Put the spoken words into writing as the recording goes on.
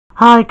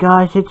Hi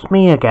guys, it's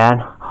me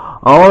again.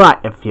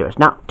 Alright then viewers,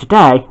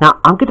 today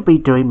I'm going to be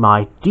doing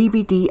my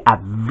DVD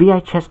and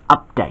VHS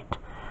update.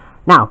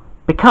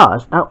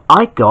 Because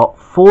I got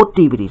 4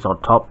 DVDs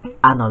on top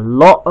and a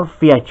lot of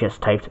VHS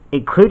tapes,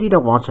 including the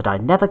ones that I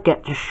never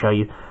get to show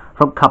you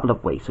from a couple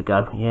of weeks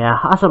ago. Yeah,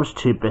 as I was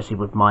too busy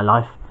with my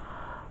life.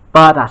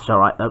 But that's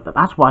alright though,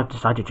 that's why I've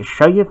decided to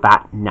show you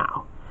that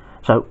now.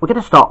 So we're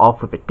going to start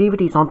off with the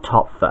DVDs on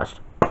top first,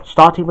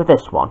 starting with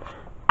this one.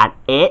 And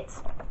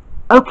it's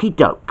Okie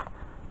Doke,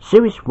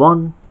 Series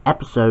 1,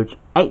 Episodes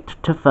 8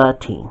 to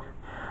 13.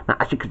 Now,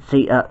 as you can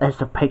see,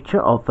 there's a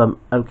picture of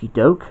Okie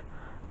Doke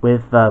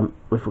with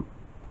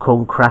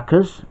corn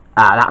crackers.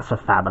 That's a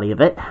family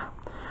of it.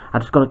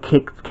 And it's got a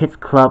Kids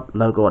Club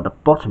logo on the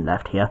bottom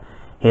left here.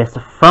 Here's the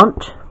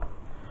front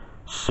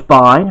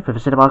spine with the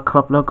Cinema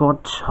Club logo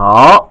on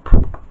top.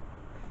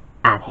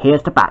 And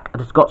here's the back.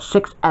 And it's got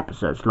 6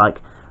 episodes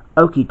like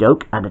Okie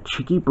Doke and a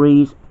Cheeky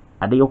Breeze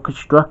and the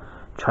Orchestra,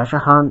 Treasure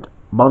Hunt,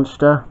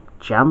 Monster,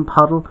 Jam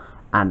Puddle,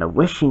 and a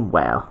Wishing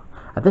Well.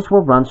 And this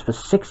one runs for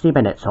 60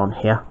 minutes on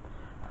here.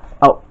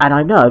 Oh, and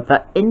I know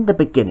that in the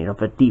beginning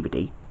of a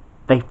DVD,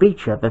 they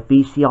feature the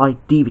VCI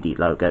DVD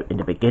logo in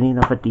the beginning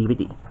of a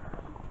DVD.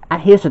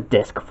 And here's a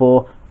disc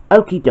for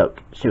Okie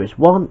Doke, Series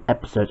 1,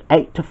 Episodes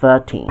 8 to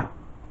 13.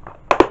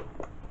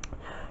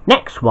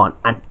 Next one,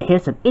 and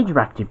here's an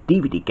interactive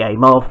DVD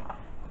game of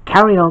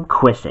Carry On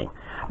Quizzing.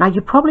 Now,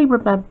 you probably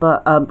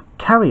remember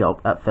Carry On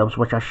films,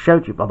 which I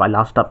showed you by my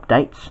last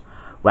updates.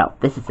 Well,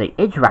 this is an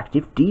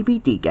interactive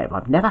DVD game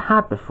I've never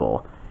had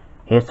before.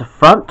 Here's the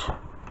front,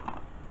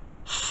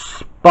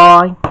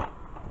 spine,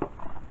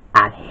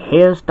 and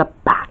here's the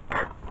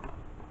back.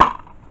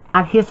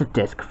 And here's a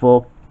disc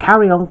for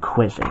Carry On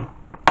Quizzing.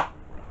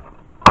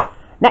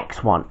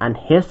 Next one, and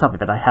here's something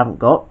that I haven't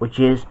got, which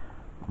is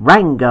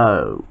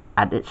Rango.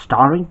 And it's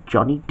starring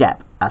Johnny Depp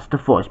as the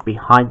voice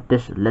behind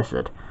this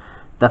lizard.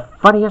 The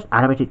funniest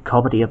animated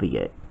comedy of the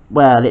year.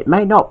 Well, it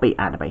may not be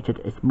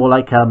animated, it's more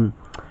like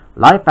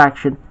live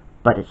action,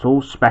 but it's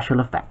all special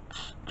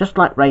effects, just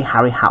like Ray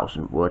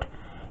Harryhausen would.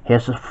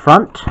 Here's the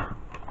front,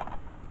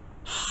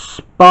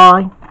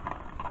 spine,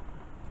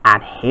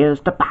 and here's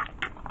the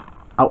back.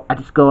 Oh, and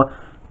it's got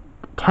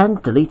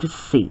 10 deleted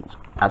scenes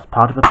as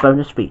part of the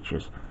bonus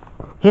features.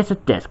 Here's a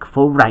disc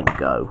for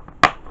Rango.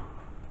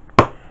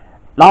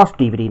 Last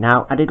DVD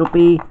now, and it'll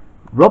be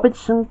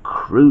Robinson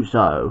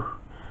Crusoe.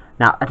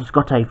 Now, it's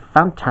got a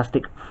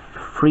fantastic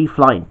free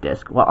flying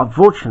disc. Well,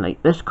 unfortunately,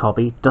 this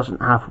copy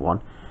doesn't have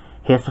one.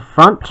 Here's the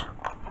front,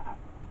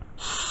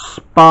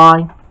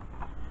 spine,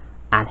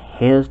 and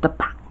here's the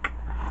back.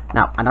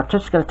 Now, and I'm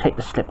just going to take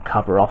the slip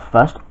cover off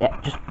first. Yeah,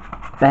 just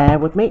bear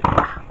with me.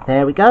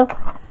 There we go.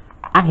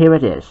 And here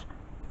it is.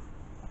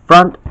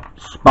 Front,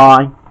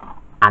 spine,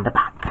 and the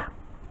back.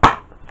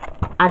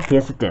 And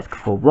here's the disc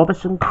for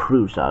Robinson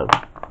Crusoe.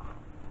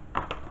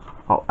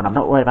 Oh, and I'm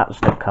not worried about the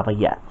slip cover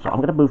yet, so I'm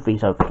going to move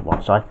these over to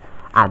one side.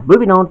 And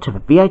moving on to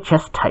the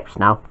VHS tapes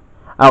now.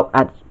 Oh,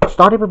 and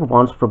starting with the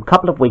ones from a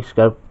couple of weeks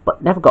ago,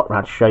 but never got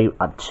around to show you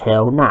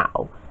until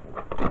now.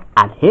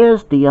 And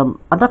here's the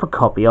another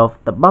copy of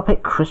The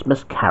Muppet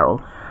Christmas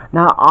Carol.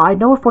 Now, I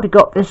know I've already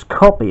got this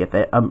copy of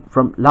it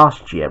from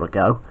last year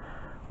ago.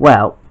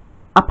 Well,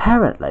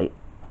 apparently,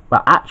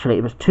 well, actually,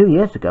 it was 2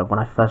 years ago when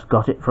I first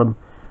got it from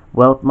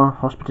Worldmar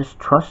Hospice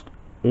Trust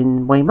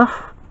in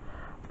Weymouth.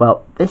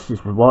 Well, this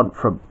is the one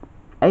from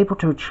Able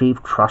to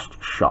Achieve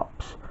Trust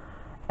Shops.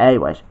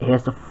 Anyways,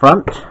 here's the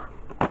front,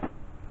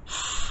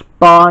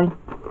 spine,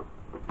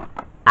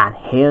 and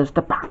here's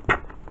the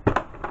back.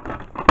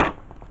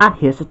 And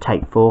here's a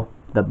tape for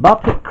The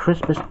Muppet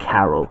Christmas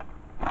Carol.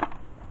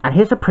 And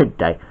here's a print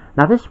date.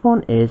 Now this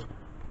one is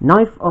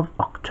 9th of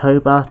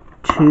October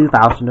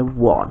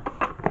 2001.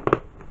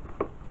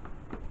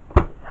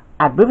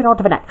 And moving on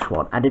to the next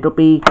one, and it'll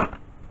be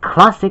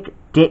Classic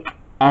Dick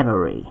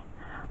Emery.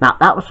 Now,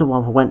 that was the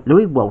one for when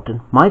Louis Walton,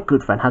 my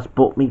good friend, has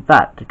bought me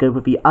that to go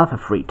with the other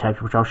 3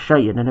 tapes, which I'll show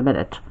you in a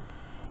minute.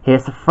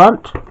 Here's the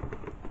front,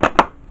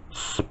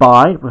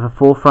 spine with a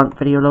forefront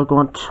video logo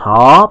on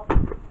top,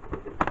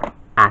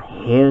 and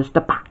here's the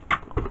back.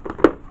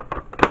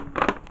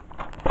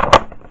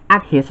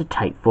 And here's a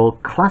tape for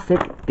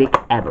Classic Dick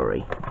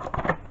Emery.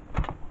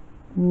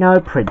 No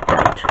print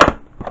date.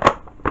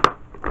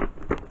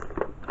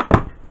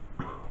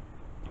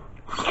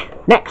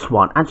 Next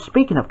one, and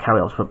speaking of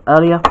carry-ons from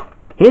earlier,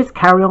 here's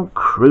Carry On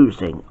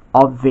Cruising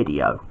on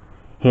video.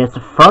 Here's the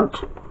front,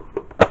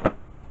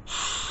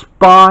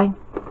 spine,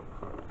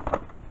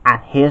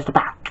 and here's the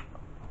back.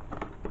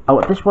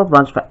 Oh, this one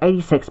runs for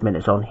 86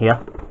 minutes on here.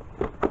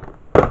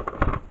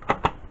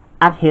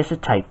 And here's the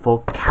tape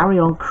for Carry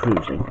On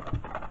Cruising.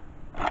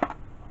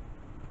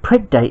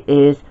 Print date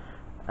is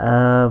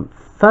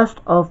 1st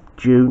of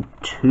June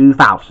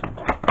 2000.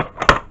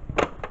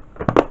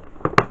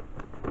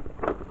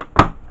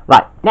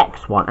 Right,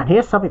 next one, and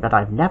here's something that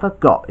I've never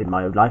got in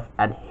my own life,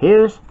 and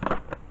here's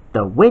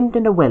The Wind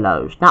in the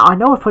Willows. Now, I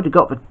know I've already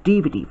got the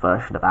DVD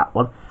version of that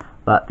one,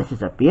 but this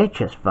is a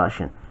VHS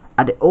version,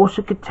 and it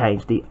also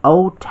contains the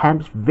Old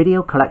Thames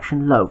Video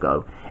Collection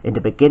logo in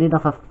the beginning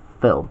of a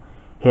film.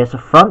 Here's the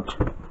front,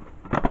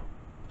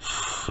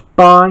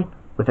 spine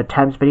with a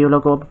Thames Video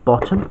logo on the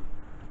bottom,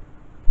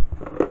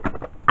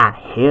 and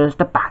here's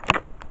the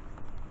back.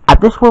 And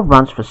this one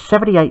runs for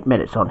 78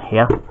 minutes on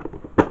here.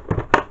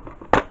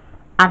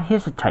 And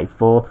here's the tape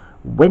for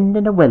Wind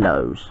in the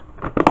Willows.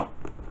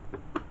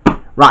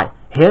 Right,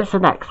 here's the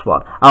next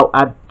one. Oh,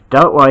 and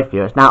don't worry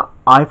viewers, now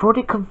I've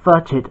already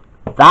converted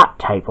that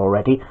tape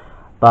already,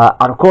 but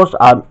and of course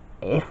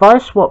if I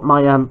swap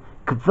my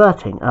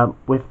converting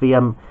with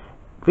the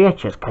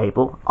VHS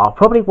cable, I'll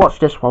probably watch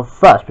this one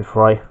first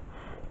before I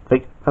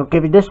think of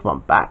giving this one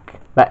back.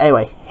 But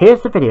anyway,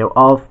 here's the video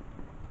of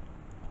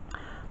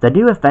the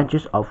new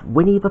adventures of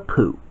Winnie the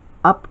Pooh,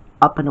 Up,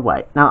 and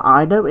Away. Now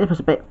I know it was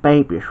a bit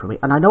babyish for me,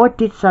 and I know I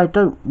did say I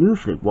don't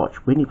usually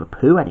watch Winnie the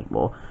Pooh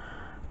anymore,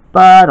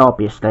 but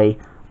obviously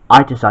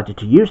I decided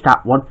to use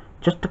that one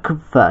just to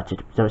convert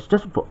it, so it's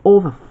just for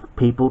all the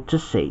people to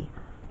see.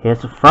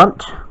 Here's the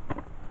front,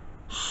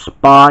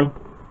 spine,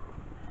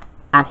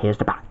 and here's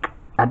the back.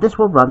 And this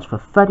one runs for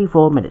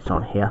 34 minutes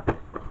on here.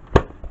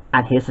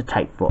 And here's the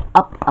tape for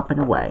Up, and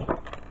Away.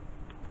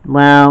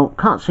 Well,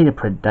 can't see the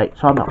print date,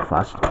 so I'm not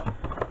fussed.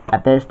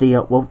 And there's the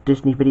Walt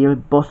Disney Video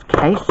embossed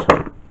case.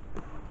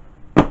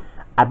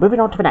 And moving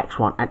on to the next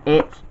one, and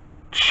it's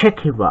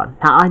Chicken Run.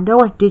 Now I know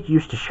I did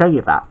used to show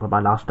you that with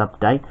my last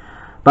update,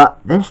 but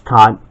this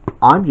time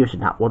I'm using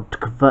that one to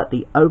convert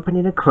the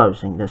opening and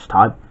closing this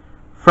time.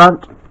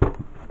 Front,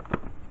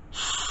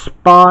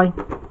 spine,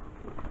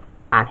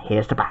 and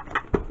here's the back.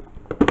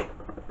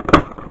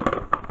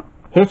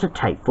 Here's a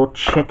tape for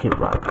Chicken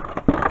Run.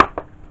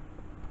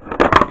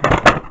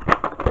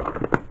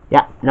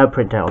 Yeah, no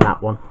printout on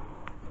that one.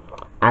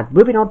 And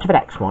moving on to the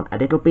next one,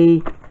 and it'll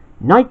be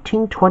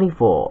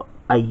 1924,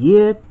 A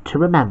Year to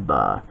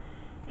Remember.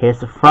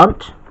 Here's the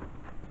front,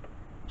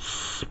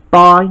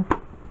 spine,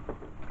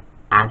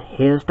 and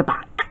here's the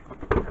back.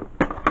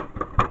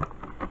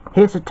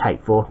 Here's a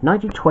tape for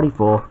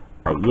 1924,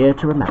 A Year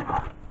to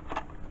Remember.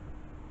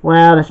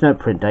 Well, there's no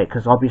print date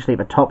because obviously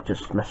the top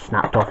just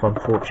snapped off,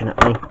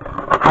 unfortunately.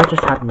 I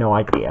just had no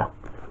idea.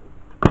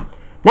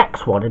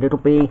 Next one, and it'll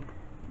be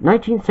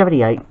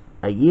 1978,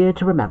 A Year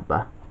to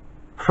Remember.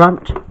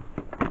 Front,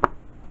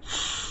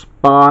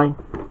 spine,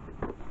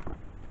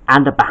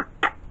 and the back.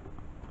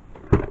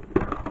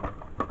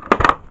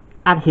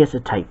 And here's a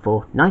tape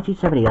for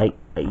 1978,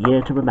 A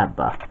Year to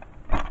Remember.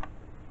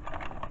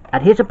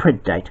 And here's a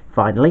print date,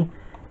 finally,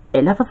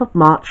 11th of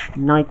March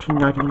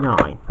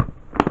 1999.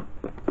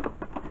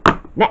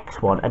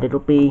 Next one, and it'll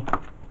be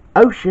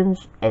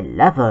Ocean's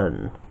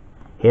 11.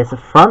 Here's the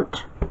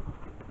front,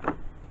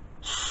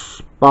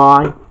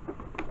 spine,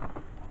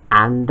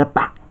 and the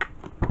back.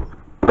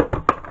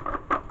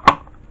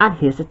 And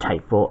here's a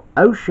tape for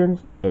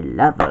Ocean's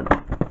 11.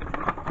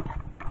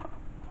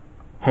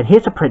 And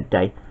here's a print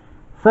date,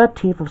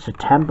 13th of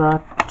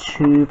September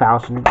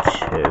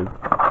 2002.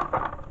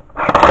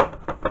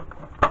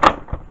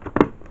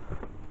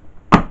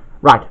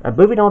 Right, and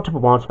moving on to the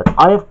ones that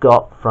I have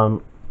got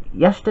from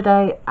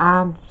yesterday,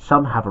 and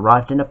some have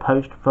arrived in the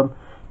post from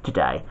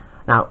today.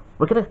 Now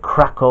we're going to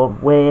crack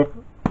on with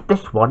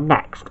this one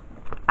next,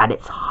 and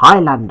it's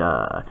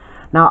Highlander.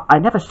 Now I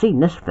never seen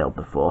this film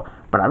before,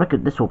 but I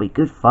reckon this will be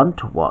good fun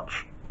to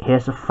watch.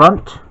 Here's the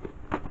front,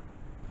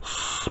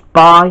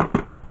 spine,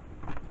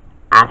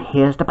 and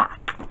here's the back.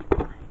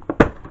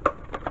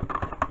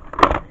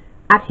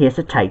 And here's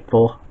a tape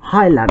for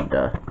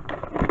Highlander.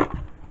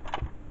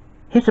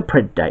 Here's a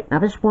print date. Now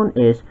this one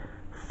is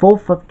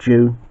 4th of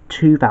June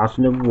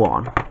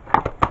 2001.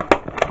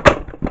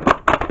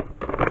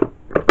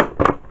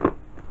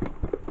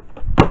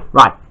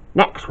 Right,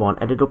 next one,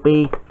 and it'll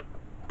be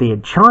The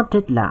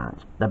Enchanted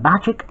Lands, The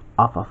Magic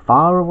of a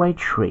Faraway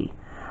Tree.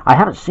 I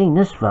haven't seen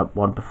this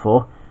one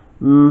before,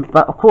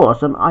 but of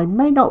course I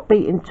may not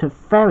be into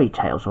fairy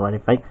tales or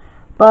anything,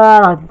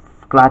 but I'm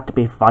glad to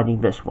be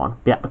finding this one.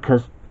 Yeah,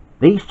 because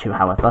these two,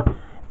 however,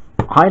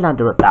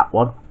 Highlander at that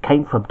one,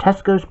 came from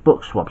Tesco's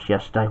book swaps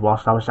yesterday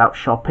whilst I was out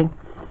shopping,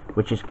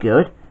 which is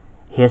good.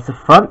 Here's the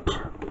front,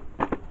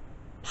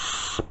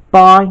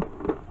 spine,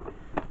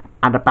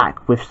 and the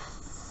back with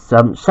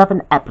some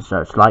 7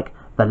 episodes like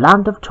The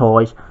Land of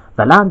Toys,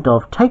 The Land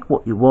of Take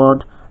What You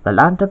Want, The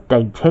Land of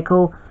Dame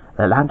Tickle,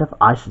 The Land of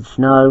Ice and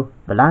Snow,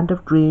 The Land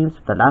of Dreams,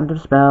 The Land of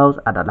Spells,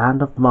 and The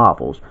Land of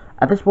Marvels.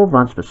 And this one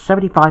runs for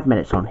 75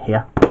 minutes on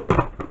here.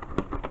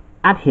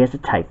 And here's a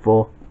tape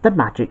for The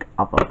Magic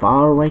of a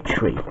Faraway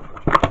Tree.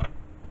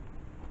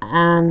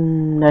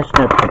 And there's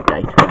no print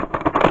date.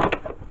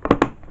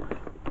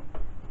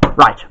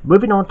 Right,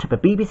 moving on to the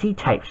BBC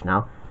tapes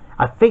now.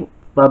 I think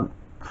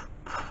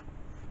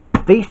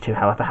these two,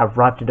 however, have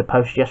arrived in the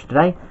post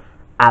yesterday,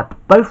 and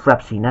both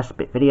Rabsy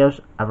Nesbit videos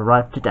have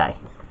arrived today.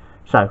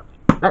 So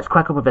let's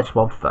crack on with this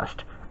one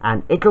first,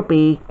 and it'll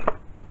be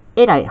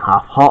It Ain't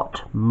Half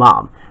Hot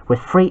Mum,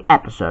 with 3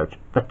 episodes: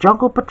 The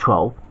Jungle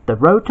Patrol, The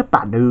Road to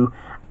Banu,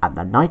 and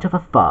The Night of the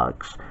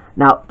Thugs.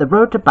 Now, The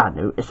Road to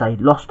Banu is a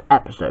lost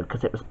episode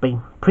because it was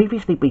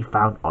previously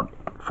found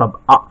from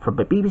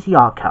the BBC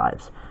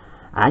archives,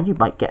 and you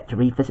might get to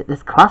revisit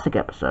this classic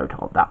episode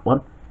on that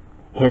one.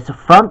 Here's the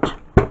front,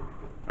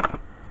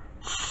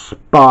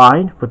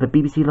 spine with the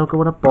BBC logo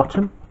on the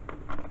bottom,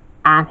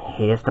 and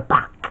here's the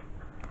back.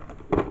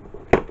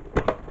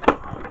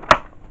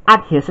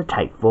 And here's a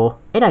tape for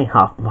It Ain't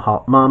Half My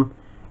Heart Mum,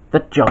 The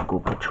Jungle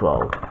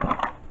Patrol.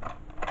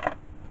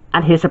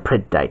 And here's a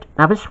print date.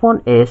 Now this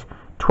one is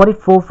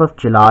 24th of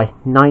July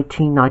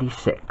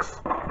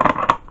 1996.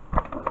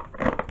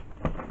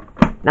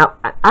 Now,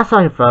 as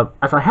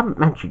I haven't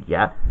mentioned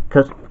yet,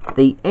 because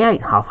the It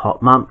Ain't Half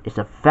Hot Mum is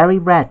a very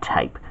rare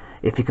tape.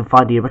 If you can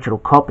find the original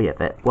copy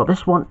of it, well,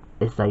 this one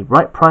is a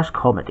right price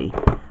comedy.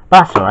 But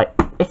that's alright,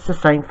 it's the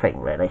same thing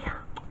really.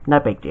 No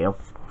big deal.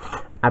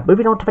 And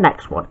moving on to the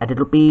next one, and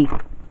it'll be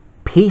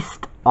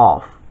Pieced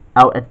Off.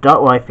 Oh, and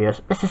don't worry,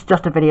 viewers, this is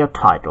just a video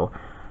title.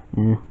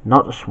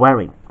 Not a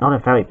swearing, not a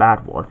very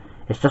bad one.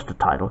 It's just a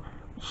title.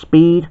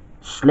 Speed,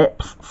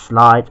 slips,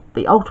 slides,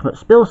 the ultimate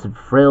spills and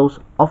thrills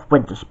of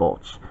winter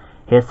sports.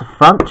 Here's the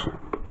front,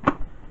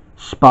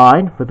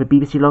 spine with the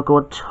BBC logo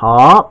on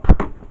top,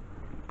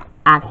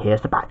 and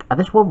here's the back. And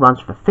this one runs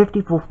for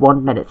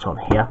 51 minutes on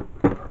here.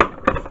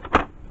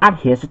 And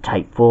here's a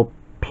tape for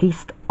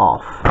Pieced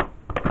Off.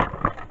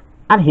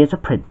 And here's a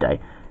print date.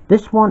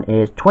 This one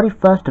is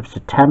 21st of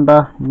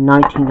September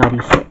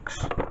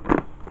 1996.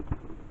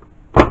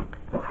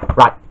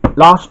 Right,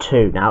 last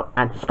two now,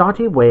 and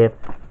starting with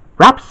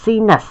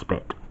Rapsy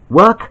Nesbitt,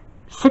 Work,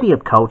 City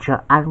of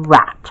Culture and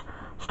Rat,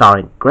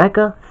 starring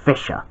Gregor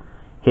Fisher.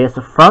 Here's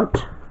the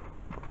front,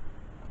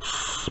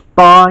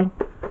 spine,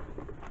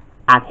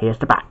 and here's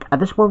the back.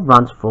 And this one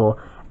runs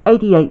for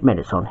 88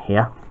 minutes on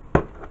here.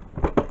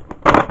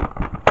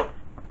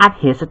 And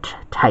here's a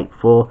tape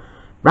for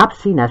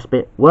Rapsy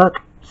Nesbitt,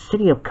 Work,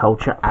 City of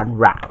Culture and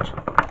Rat.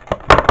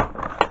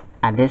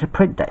 And there's a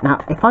print date.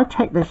 Now, if I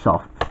take this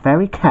off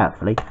very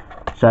carefully,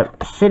 so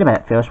see in a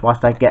minute, viewers,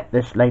 whilst I get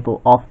this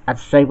label off, and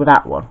same with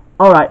that one.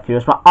 Alright,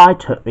 viewers, but I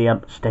took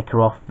the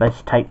sticker off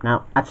this tape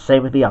now, and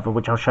same with the other,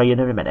 which I'll show you in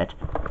a minute.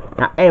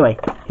 Now, anyway,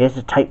 here's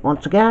the tape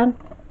once again,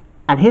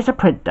 and here's a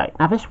print date.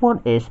 Now, this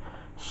one is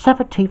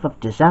 17th of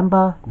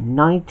December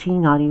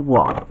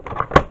 1991.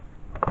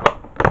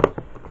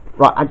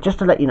 Right, and just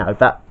to let you know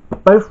that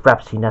both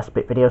Rapsy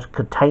Nesbitt videos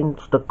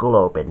contains the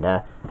globe in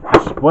there,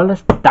 as well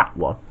as that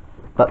one.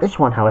 But this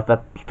one,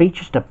 however,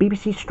 features the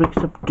BBC Streaks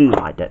of Doom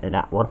ident in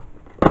that one.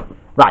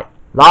 Right,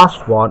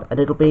 last one, and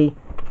it'll be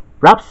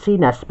Rapsy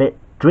Nesbitt,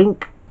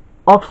 Drink,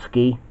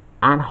 Off-Ski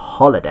and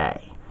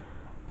Holiday.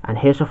 And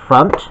here's the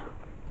front,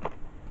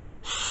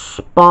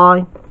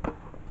 spine,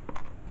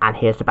 and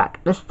here's the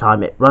back. This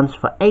time it runs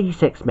for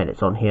 86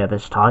 minutes on here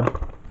this time.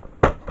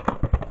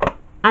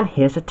 And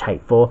here's a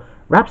tape for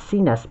Rapsy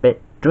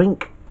Nesbitt,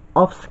 Drink,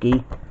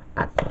 Off-Ski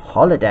and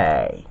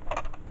Holiday.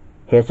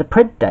 Here's the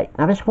print date.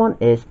 Now this one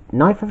is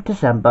 9th of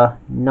December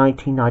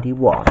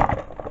 1991.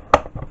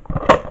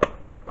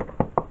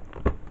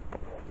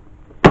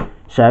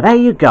 So there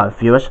you go,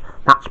 viewers.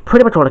 That's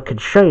pretty much all I can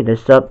show you in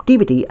this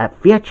DVD and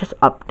VHS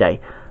update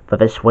for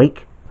this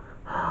week.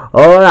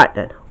 Alright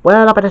then,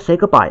 well, I better say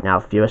goodbye now,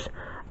 viewers.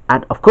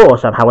 And of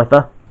course,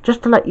 however,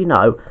 just to let you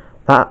know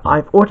that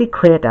I've already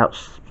cleared out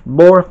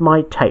more of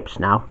my tapes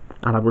now,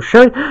 and I will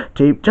show you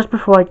to you just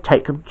before I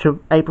take them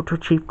to able to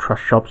achieve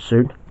trust shop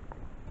soon.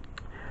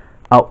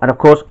 Oh, and of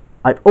course,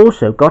 I've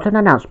also got an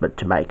announcement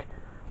to make.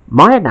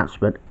 My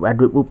announcement,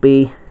 and it will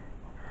be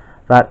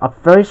that I'm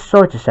very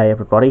sorry to say,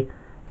 everybody,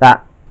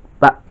 that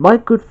my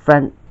good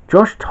friend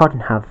Josh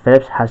Tottenham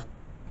Phillips has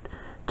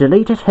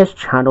deleted his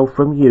channel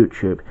from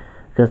YouTube,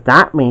 because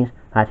that means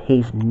that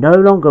he's no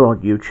longer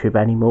on YouTube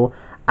anymore,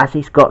 as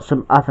he's got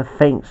some other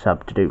things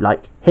to do,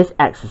 like his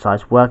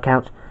exercise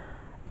workouts,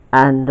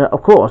 and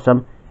of course,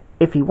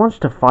 if he wants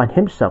to find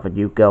himself a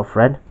new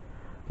girlfriend,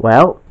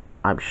 well,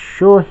 I'm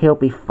sure he'll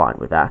be fine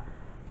with that.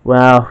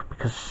 Well,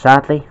 because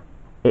sadly,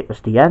 it was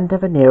the end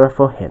of an era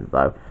for him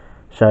though.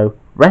 So,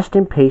 rest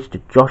in peace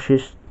to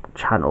Josh's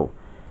channel.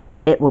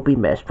 It will be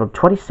missed from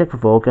 26th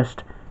of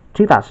August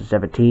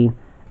 2017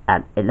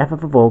 and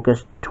 11th of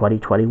August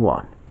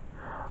 2021.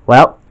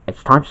 Well,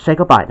 it's time to say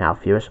goodbye now,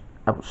 viewers.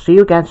 I will see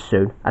you again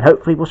soon, and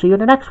hopefully we'll see you in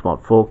the next one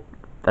for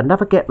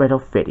another Get Rid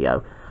Of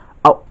video.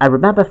 Oh, and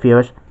remember,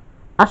 viewers,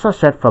 as I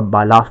said from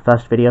my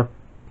first video,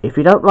 if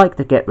you don't like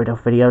the Get Rid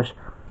Of videos,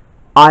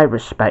 I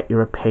respect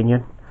your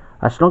opinion,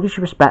 as long as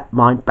you respect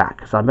mine back,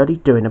 because I'm only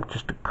doing them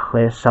just to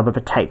clear some of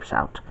the tapes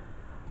out.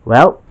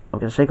 Well, I'm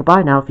going to say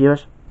goodbye now,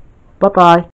 viewers. Bye-bye.